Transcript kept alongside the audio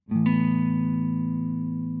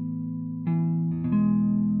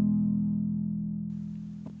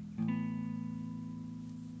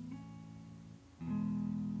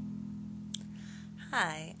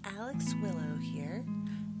Hi, Alex Willow here,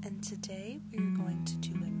 and today we are going to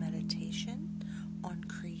do a meditation on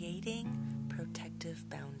creating protective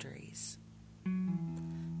boundaries.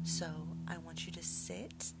 So, I want you to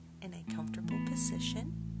sit in a comfortable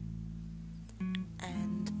position,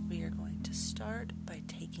 and we are going to start by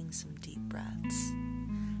taking some deep breaths.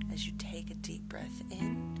 As you take a deep breath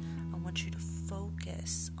in, I want you to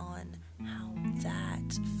focus on how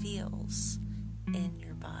that feels in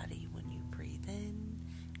your body when you breathe in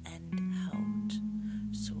and out.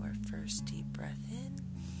 So our first deep breath in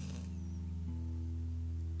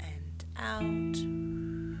and out.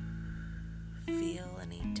 Feel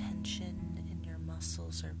any tension in your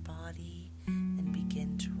muscles or body and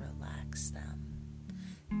begin to relax them.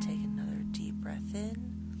 Take another deep breath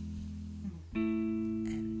in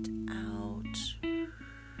and out.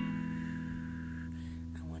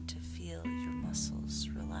 I want to feel your muscles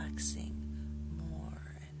relaxing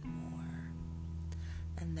more and more.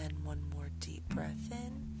 And then one more deep breath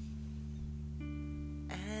in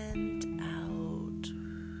and out.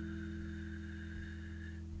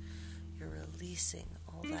 You're releasing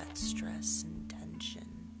all that stress and tension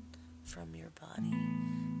from your body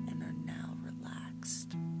and are now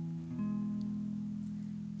relaxed.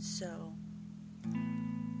 So,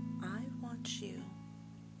 I want you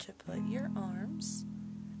to put your arms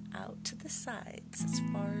out to the sides as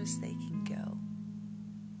far as they can go.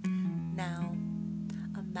 Now,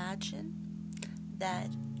 imagine that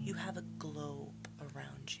you have a globe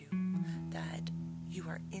around you, that you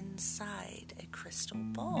are inside a crystal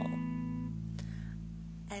ball.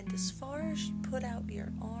 And as far as you put out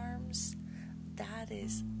your arms, that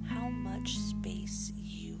is how much space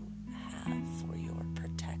you have for your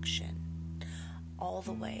protection, all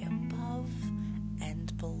the way above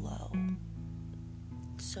and below.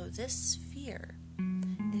 So this sphere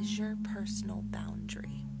is your personal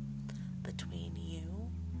boundary between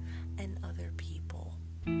you and other people,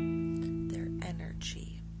 their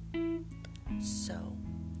energy. So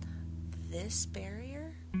this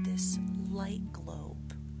barrier, this light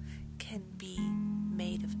globe, can be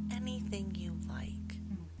made of anything you like.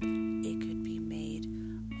 It could be made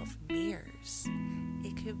of mirrors.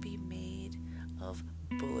 It could be made of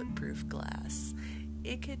bulletproof glass.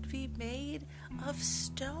 It could be made of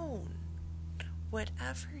stone.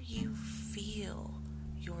 Whatever you feel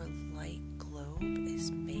your light globe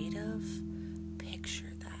is made of,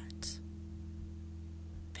 picture that.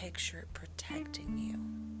 Picture it protecting you.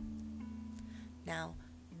 Now,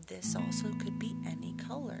 this also could be any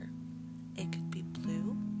color. It could be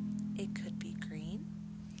blue. It could be green.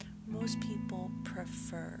 Most people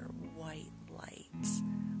prefer white light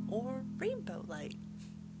or rainbow light.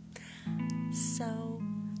 So,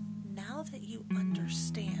 now that you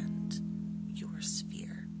understand your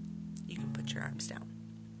sphere, you can put your arms down.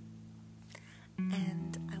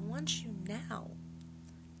 And I want you now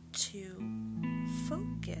to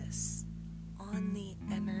focus on the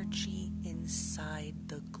energy inside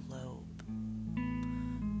the globe.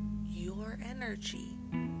 Your energy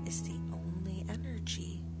is the only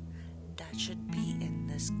energy that should be in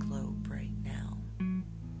this globe right now.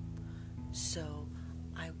 So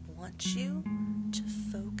I want you to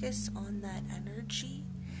focus on that energy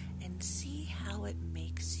and see how it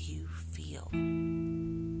makes you feel.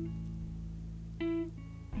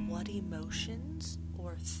 What emotions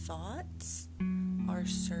or thoughts are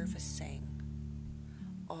surfacing?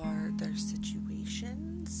 Are there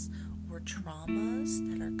situations or traumas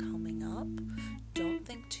that are coming up? Don't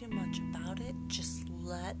think too much about it. Just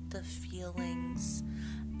let the feelings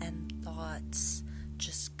and thoughts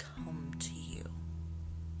just come to you.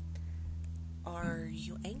 Are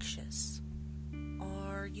you anxious?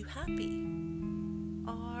 Are you happy?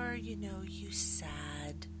 Are you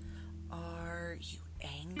sad? Are you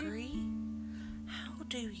angry? How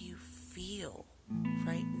do you feel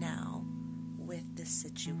right now with this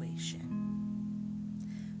situation?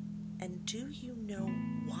 And do you know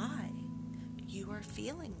why you are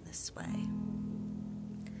feeling this way?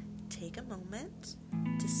 Take a moment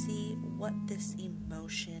to see what this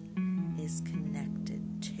emotion is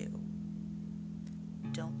connected to.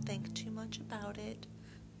 Don't think too much about it.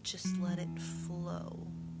 Just let it flow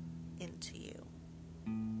into you.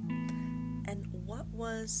 And what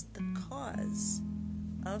was the cause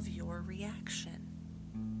of your reaction?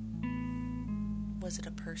 Was it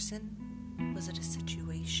a person? Was it a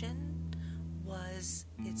situation? Was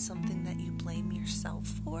it something that you blame yourself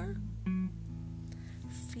for?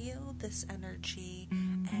 Feel this energy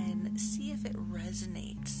and see if it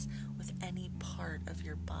resonates with any part of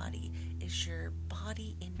your body. Is your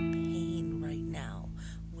body in pain right now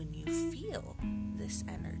when you feel this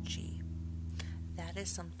energy? that is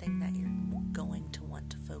something that you're going to want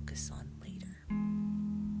to focus on later.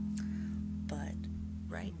 But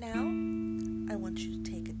right now, I want you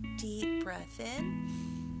to take a deep breath in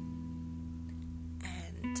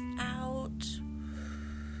and out.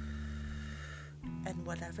 And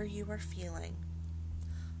whatever you are feeling,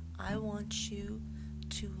 I want you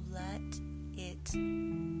to let it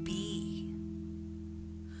be.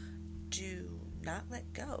 Do not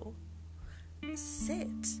let go.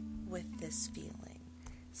 Sit with this feeling.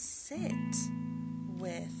 Sit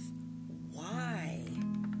with why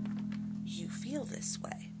you feel this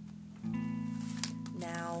way.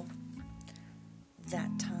 Now, that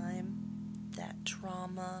time, that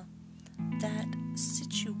trauma, that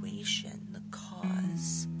situation, the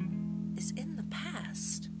cause is in the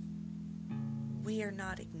past. We are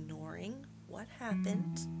not ignoring what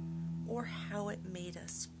happened or how it made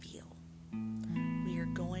us feel. We are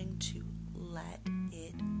going to let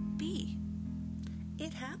it be.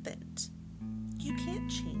 It happened. You can't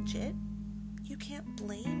change it. You can't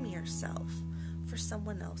blame yourself for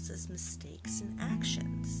someone else's mistakes and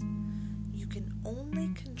actions. You can only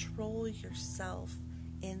control yourself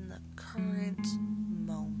in the current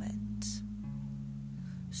moment.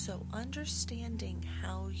 So understanding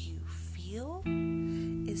how you feel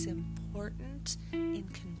is important in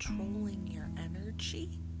controlling your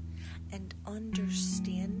energy and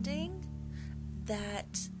understanding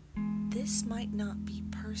that this might not be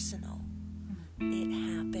personal. It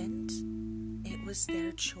happened. It was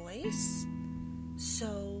their choice.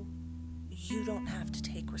 So you don't have to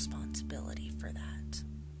take responsibility for that.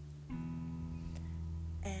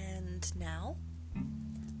 And now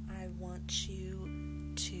I want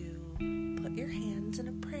you to put your hands in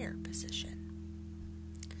a prayer position.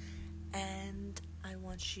 And I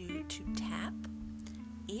want you to tap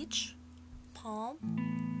each palm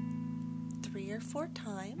 3 or 4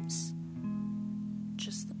 times,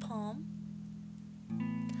 just the palm.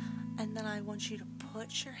 And then I want you to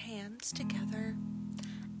put your hands together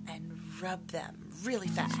and rub them really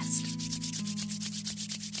fast.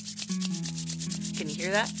 Can you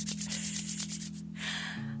hear that?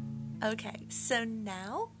 Okay, so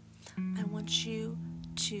now I want you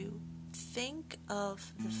to think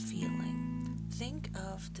of the feeling, think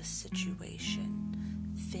of the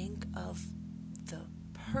situation, think of the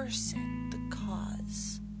person, the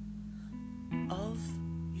cause of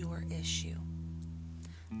your issue.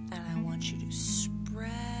 And I want you to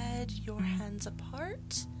spread your hands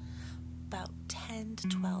apart about 10 to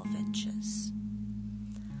 12 inches.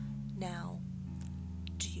 Now,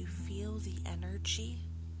 do you feel the energy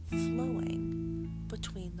flowing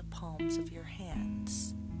between the palms of your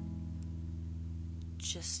hands?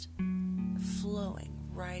 Just flowing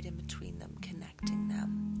right in between them, connecting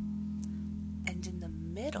them. And in the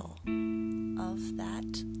middle of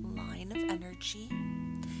that line of energy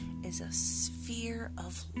is a sphere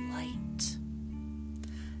of light.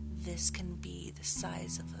 This can be the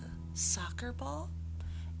size of a soccer ball.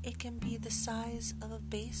 It can be the size of a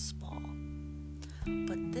baseball.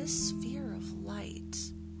 But this sphere of light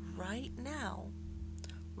right now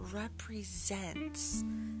represents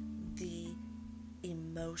the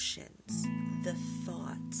emotions, the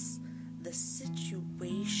thoughts, the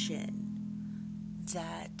situation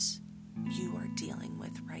that you are dealing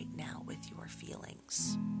with right now with your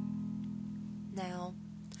feelings. Now,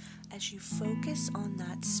 as you focus on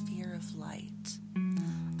that sphere of light,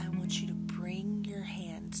 I want you to bring your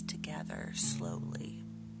hands together slowly.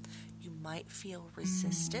 You might feel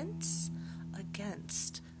resistance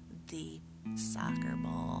against the soccer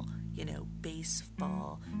ball,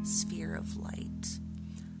 baseball sphere of light.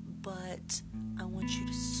 But I want you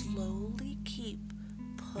to slowly keep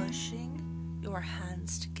pushing your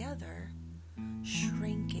hands together,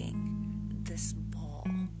 shrinking this ball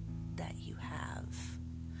that you have.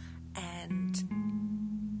 And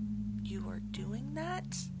you are doing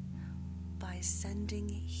that by sending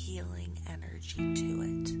healing energy to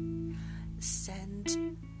it.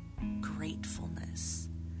 Send gratefulness.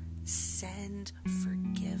 Send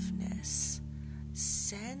forgiveness.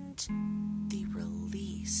 Send the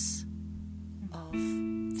release of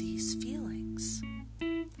these feelings.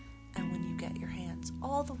 And when you get your hands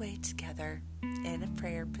all the way together in a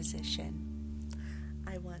prayer position,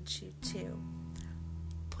 I want you to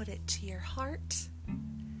put it to your heart.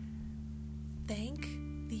 Thank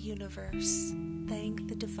the universe, thank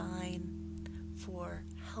the divine for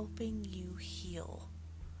helping you heal.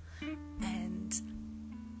 And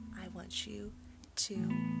I want you to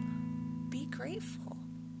be grateful.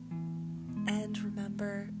 And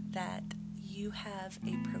remember that you have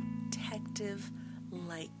a protective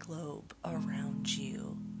light globe around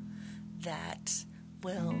you that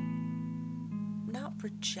will not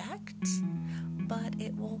reject, but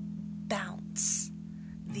it will bounce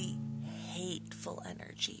the hateful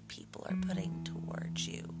energy people are putting towards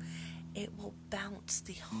you. It will bounce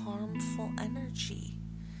the harmful energy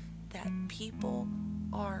that people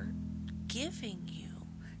are giving you.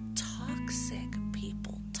 Toxic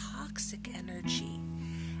people, toxic energy.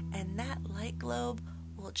 And that light globe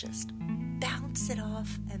will just bounce it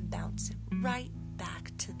off and bounce it right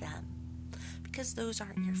back to them. Because those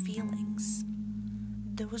aren't your feelings.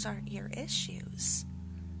 Those aren't your issues.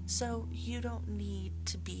 So you don't need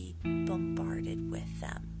to be bombarded with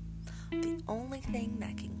them. The only thing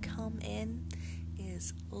that can come in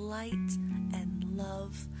is light and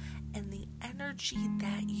love and the energy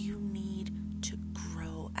that you need to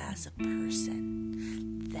grow as a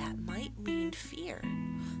person. That might mean fear.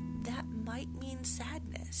 That might mean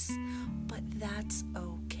sadness. But that's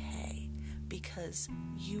okay because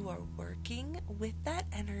you are working with that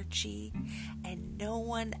energy and no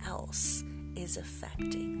one else is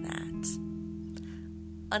affecting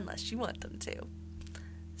that. Unless you want them to.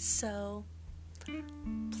 So,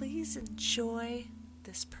 please enjoy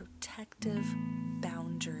this protective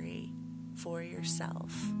boundary for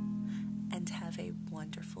yourself and have a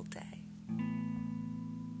wonderful day.